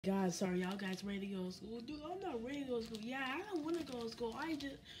God, sorry, y'all guys ready to go to school? Dude, I'm not ready to go to school. Yeah, I don't want to go to school. I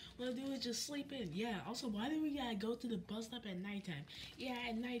just want to do is just sleep in. Yeah, also, why do we gotta go to the bus stop at nighttime? Yeah,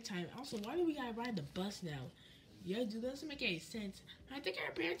 at nighttime. Also, why do we gotta ride the bus now? Yeah, dude, that doesn't make any sense. I think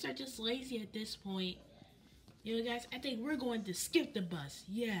our parents are just lazy at this point. You know, guys, I think we're going to skip the bus.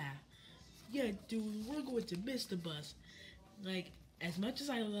 Yeah, dude, we're going to miss the bus. Like, as much as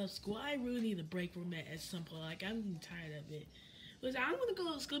I love school, I really need a break from it at some point. Like, I'm tired of it. Because I don't want to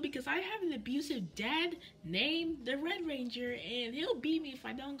go to school because I have an abusive dad named the Red Ranger, and he'll beat me if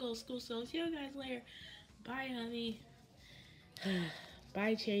I don't go to school. So, see you guys later. Bye, honey.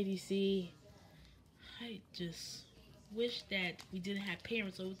 Bye, JDC. I just wish that we didn't have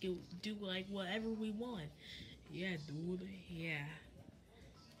parents so we could do like whatever we want. Yeah, dude. Yeah.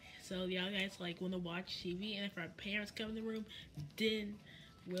 So y'all guys like want to watch TV, and if our parents come in the room, then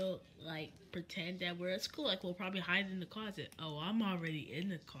we'll like pretend that we're at school. Like we'll probably hide in the closet. Oh, I'm already in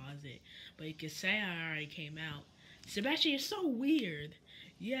the closet, but you can say I already came out. Sebastian, you're so weird.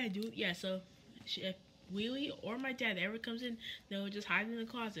 Yeah, dude. Yeah. So if Wheelie or my dad ever comes in, they'll just hide in the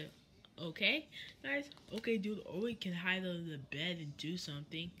closet. Okay, guys. Okay, dude. Or we can hide under the bed and do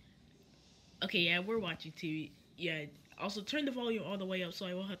something. Okay, yeah, we're watching TV. Yeah. Also, turn the volume all the way up so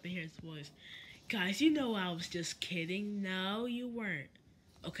I won't have to hear his voice. Guys, you know I was just kidding. No, you weren't.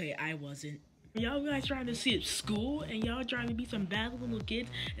 Okay, I wasn't. Y'all guys trying to skip school and y'all trying to be some bad little kids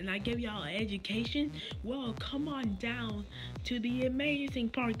and I give y'all an education? Well, come on down to the amazing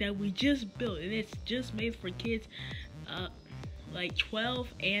park that we just built, and it's just made for kids like 12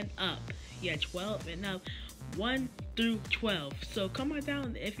 and up. Yeah, 12 and up. 1 through 12. So come on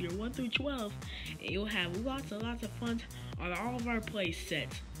down if you're 1 through 12 and you'll have lots of fun on all of our play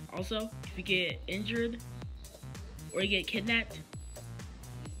sets. Also, if you get injured or you get kidnapped,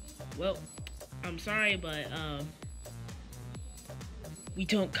 well, I'm sorry, but we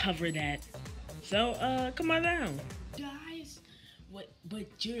don't cover that. So come on down. Guys, what?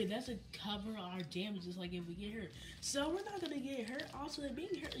 But Jerry, that's a cover our damages. Like if we get hurt, so we're not gonna get hurt. Also, being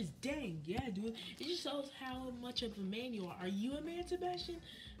hurt is dang, yeah, dude. It just shows how much of a man you are. Are you a man, Sebastian?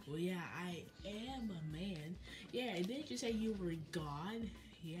 Well, yeah, I am a man. Yeah, and didn't you say you were a god?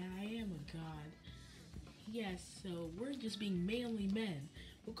 Yeah, I am a god. Yes, so we're just being manly men.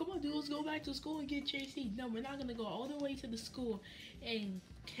 Well, come on, dude, let's go back to school and get JC. No, we're not gonna go all the way to the school and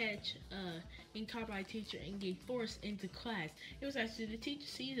catch and caught by a teacher and get forced into class. It was actually the teacher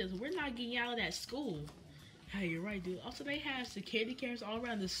sees us. We're not getting out of that school. Yeah, you're right, dude. Also, they have security cameras all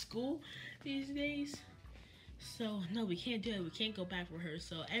around the school these days. So no, we can't do it. We can't go back for her.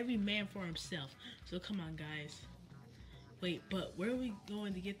 So every man for himself. So come on, guys. Wait, but where are we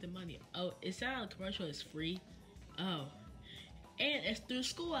going to get the money? Oh, it's not a commercial. It's free. Oh. And it's through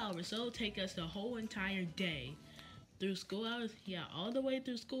school hours, so it'll take us the whole entire day. Through school hours? Yeah, all the way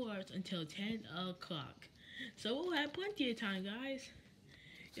through school hours until 10 o'clock. So we'll have plenty of time, guys.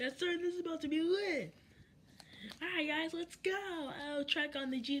 Yes, sir, this is about to be lit. Alright, guys, let's go. I'll track on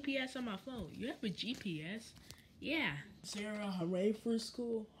the GPS on my phone. You have a GPS? Yeah. Sarah, ready for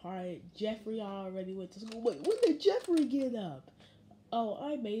school? Alright, Jeffrey already went to school. Wait, when did Jeffrey get up? Oh,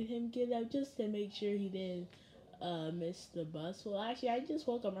 I made him get up just to make sure he didn't missed the bus. Well, actually, I just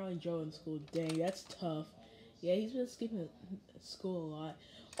woke up early and drove in school. Dang, that's tough. Yeah, he's been skipping school a lot.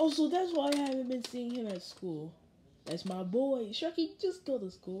 Also, that's why I haven't been seeing him at school. That's my boy. Sharky, just go to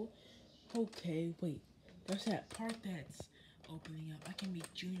school. Okay, wait. There's that park that's opening up. I can meet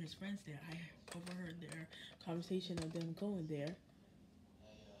Junior's friends there. I overheard their conversation of them going there.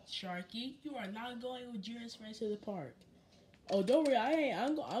 Sharky, you are not going with Junior's friends to the park. Oh, don't worry. I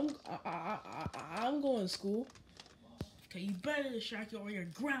ain't. I'm going to school. Okay, you better, Sharky, or you're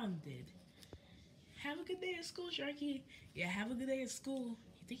grounded. Have a good day at school, Sharky. Yeah, have a good day at school.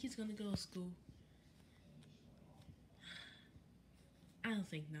 You think he's gonna go to school? I don't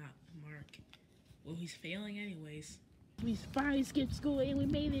think not, Mark. Well, he's failing anyways. We finally skipped school and we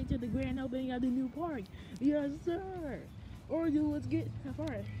made it to the grand opening of the new park. Yes, sir. Or dude, let's get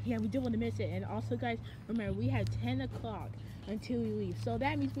far. Yeah, we don't want to miss it. And also, guys, remember, we have 10 o'clock until we leave. So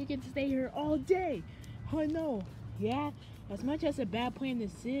that means we can stay here all day. Oh, no. Yeah, as much as a bad plan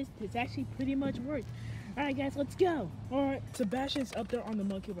this is, it's actually pretty much worked. Alright guys, let's go. Alright, Sebastian's up there on the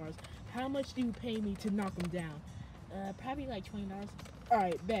monkey bars. How much do you pay me to knock him down? Probably like $20.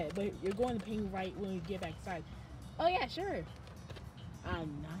 Alright, bet, but you're going to pay me right when we get back inside. Oh yeah, sure.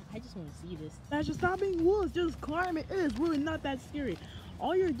 I'm not, I just want to see this. Sebastian, stop being wolves, just climb it. It is really not that scary.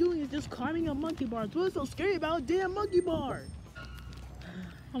 All you're doing is just climbing a monkey bar. What's so scary about a damn monkey bar?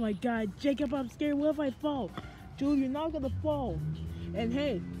 Oh my god, Jacob, I'm scared. What if I fall? Dude, you're not gonna fall. And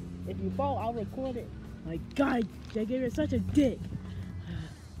hey, if you fall, I'll record it. My god, Jacob, you're such a dick.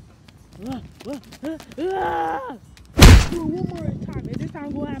 Do it one more time, and this time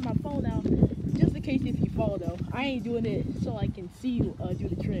I'm gonna have my phone out, just in case if you fall though. I ain't doing it so I can see you do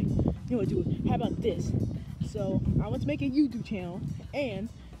the trick. You know what, do it. How about this? So I want to make a YouTube channel, and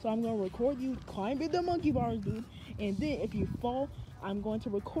so I'm gonna record you climbing the monkey bars, dude. And then if you fall, I'm going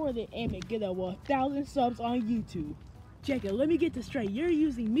to record it and get a 1,000 subs on YouTube. Jacob, let me get this straight. You're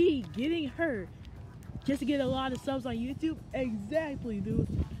using me getting hurt just to get a lot of subs on YouTube? Exactly, dude.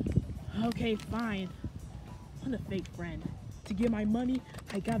 Okay, fine. I'm a fake friend. To get my money,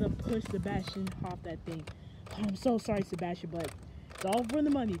 I gotta push Sebastian off that thing. Oh, I'm so sorry, Sebastian, but it's all for the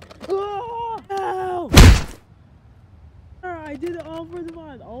money. Oh! Ow! I did it all for the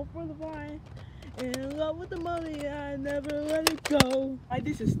fun, all for the fun. In love with the money, I never let it go.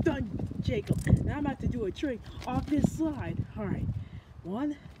 This is stunt, Jacob. Now I'm about to do a trick off this slide. All right,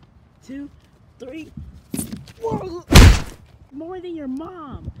 1, 2, 3. Whoa! More than your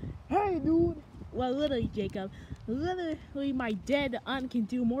mom. Hey, dude. Well, literally, Jacob. Literally, my dead aunt can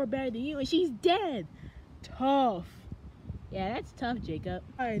do more better than you, and she's dead. Tough. Yeah, that's tough, Jacob.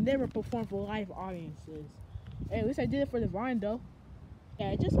 I never performed for live audiences. Hey, at least I did it for the Vine, though.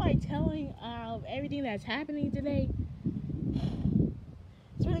 Yeah, just like telling everything that's happening today.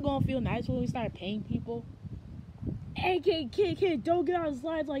 It's really gonna feel nice when we start paying people. Hey, kid, don't get on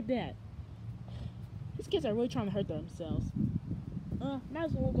slides like that. These kids are really trying to hurt themselves. Might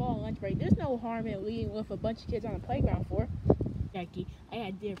as well go on lunch break. There's no harm in leaving with a bunch of kids on the playground for. Jackie, I got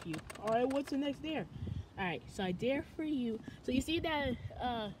a dare for you. Alright, what's the next dare? Alright, so I dare for you. So you see that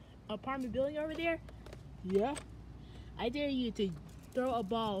apartment building over there? Yeah. I dare you to throw a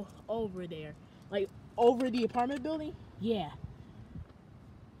ball over there. Like, over the apartment building? Yeah.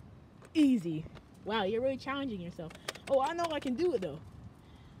 Easy. Wow, you're really challenging yourself. Oh, I know I can do it, though.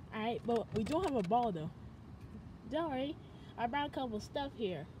 Alright, but we don't have a ball, though. Don't worry. I brought a couple stuff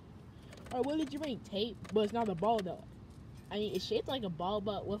here. Alright, what did you bring? Tape? But it's not a ball, though. I mean, it's shaped like a ball,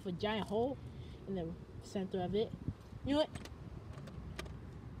 but with a giant hole in the center of it. You know what?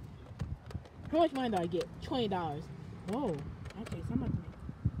 How much money do I get? $20. Whoa. Okay, so I'm about to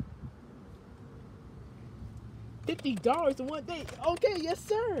make $50 in one day. Okay, yes,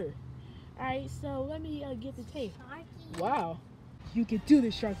 sir. Alright, so let me get the tape. Wow. You can do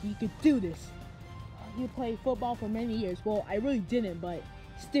this, Sharky. You can do this. You played football for many years. Well, I really didn't, but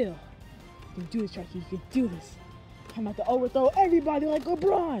still. You can do this, Sharky. You can do this. I'm about to overthrow everybody like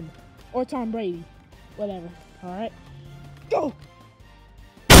LeBron. Or Tom Brady. Whatever. Alright. Go!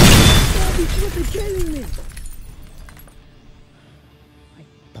 You should be kidding me! I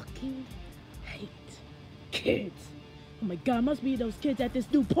fucking hate kids. Oh my god, must be those kids at this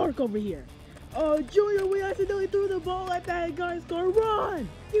new park over here. Oh, Junior, we accidentally threw the ball at that guy's car. Run!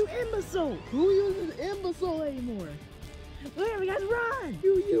 You imbecile! Who uses imbecile anymore? Whatever, guys, run!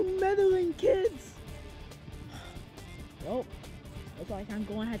 You meddling kids! Well, looks like I'm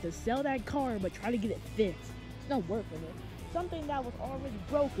going to have to sell that car, but try to get it fixed. It's not worth it. Something that was already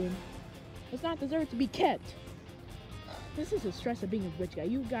broken does not deserve to be kept. This is the stress of being a rich guy.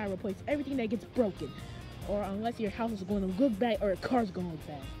 You gotta replace everything that gets broken. Or unless your house is going to look bad or a car's going to look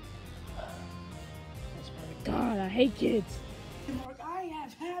bad. God, I hate kids. Mark, I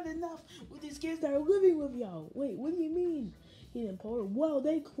have had enough with these kids that are living with y'all. Wait, what do you mean? He didn't pull her. Well,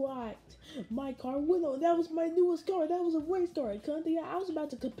 they cracked my car window. That was my newest car. That was a race car. I was about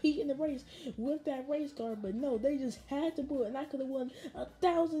to compete in the race with that race car, but no, they just had to pull it, and I could have won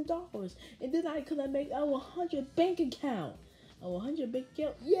 $1,000, and then I could have made a 100 bank account. A 100 bank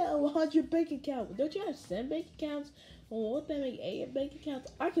account? Yeah, a 100 bank account. Don't you have 7 bank accounts? Well, what they make 8 bank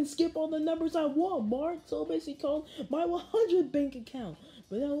accounts? I can skip all the numbers I want, Mark. So basically called my 100 bank account.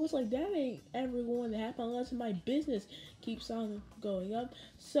 But it looks like that ain't ever going to happen unless my business keeps on going up.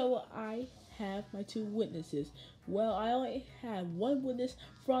 So I have my 2 witnesses. Well, I only have 1 witness,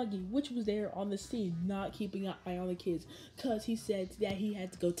 Froggy, which was there on the scene, not keeping an eye on the kids, because he said that he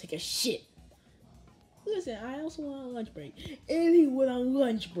had to go take a shit. Listen, I also went on lunch break. And he went on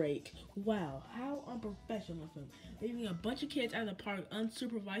lunch break. Wow, how unprofessional of him. Leaving a bunch of kids at the park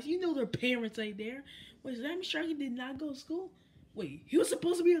unsupervised. You know their parents ain't there. Wait, so that means Sharky did not go to school? Wait, he was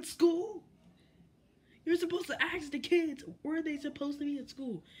supposed to be at school? You're supposed to ask the kids, were they supposed to be at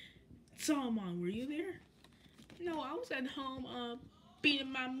school? Solomon, were you there? No, I was at home,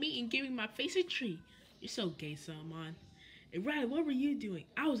 beating my meat and giving my face a treat. You're so gay, Solomon. And Riley, what were you doing?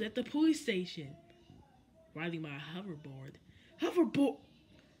 I was at the police station. Riding my hoverboard. Hoverboard!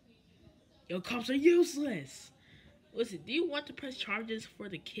 Yo, cops are useless! Listen, do you want to press charges for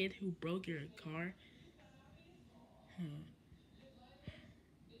the kid who broke your car?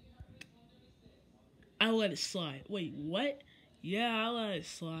 I'll let it slide. Wait, what? Yeah, I'll let it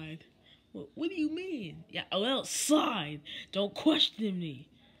slide. What do you mean? Yeah, well, slide. Don't question me.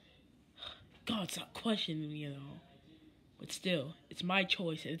 God, stop questioning me at all. But still, it's my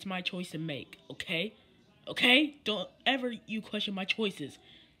choice, and it's my choice to make, okay? Okay? Don't ever you question my choices.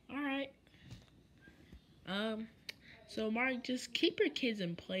 Alright. So Mark, just keep your kids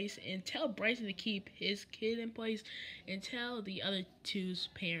in place and tell Bryson to keep his kid in place and tell the other two's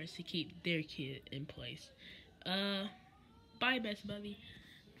parents to keep their kid in place. Bye, best buddy.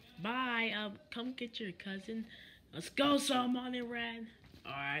 Bye. Come get your cousin. Let's go, Salmon and Rad.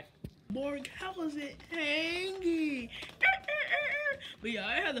 Alright. Morg, how was it hanging? But yeah,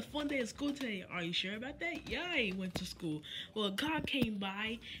 I had a fun day at school today. Are you sure about that? Yeah, I went to school. Well, a cop came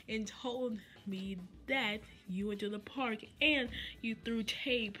by and told me that you went to the park and you threw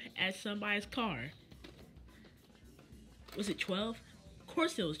tape at somebody's car. Was it 12? Of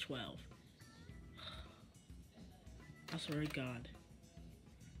course it was 12. I swear to God.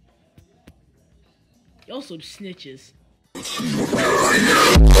 Y'all some snitches.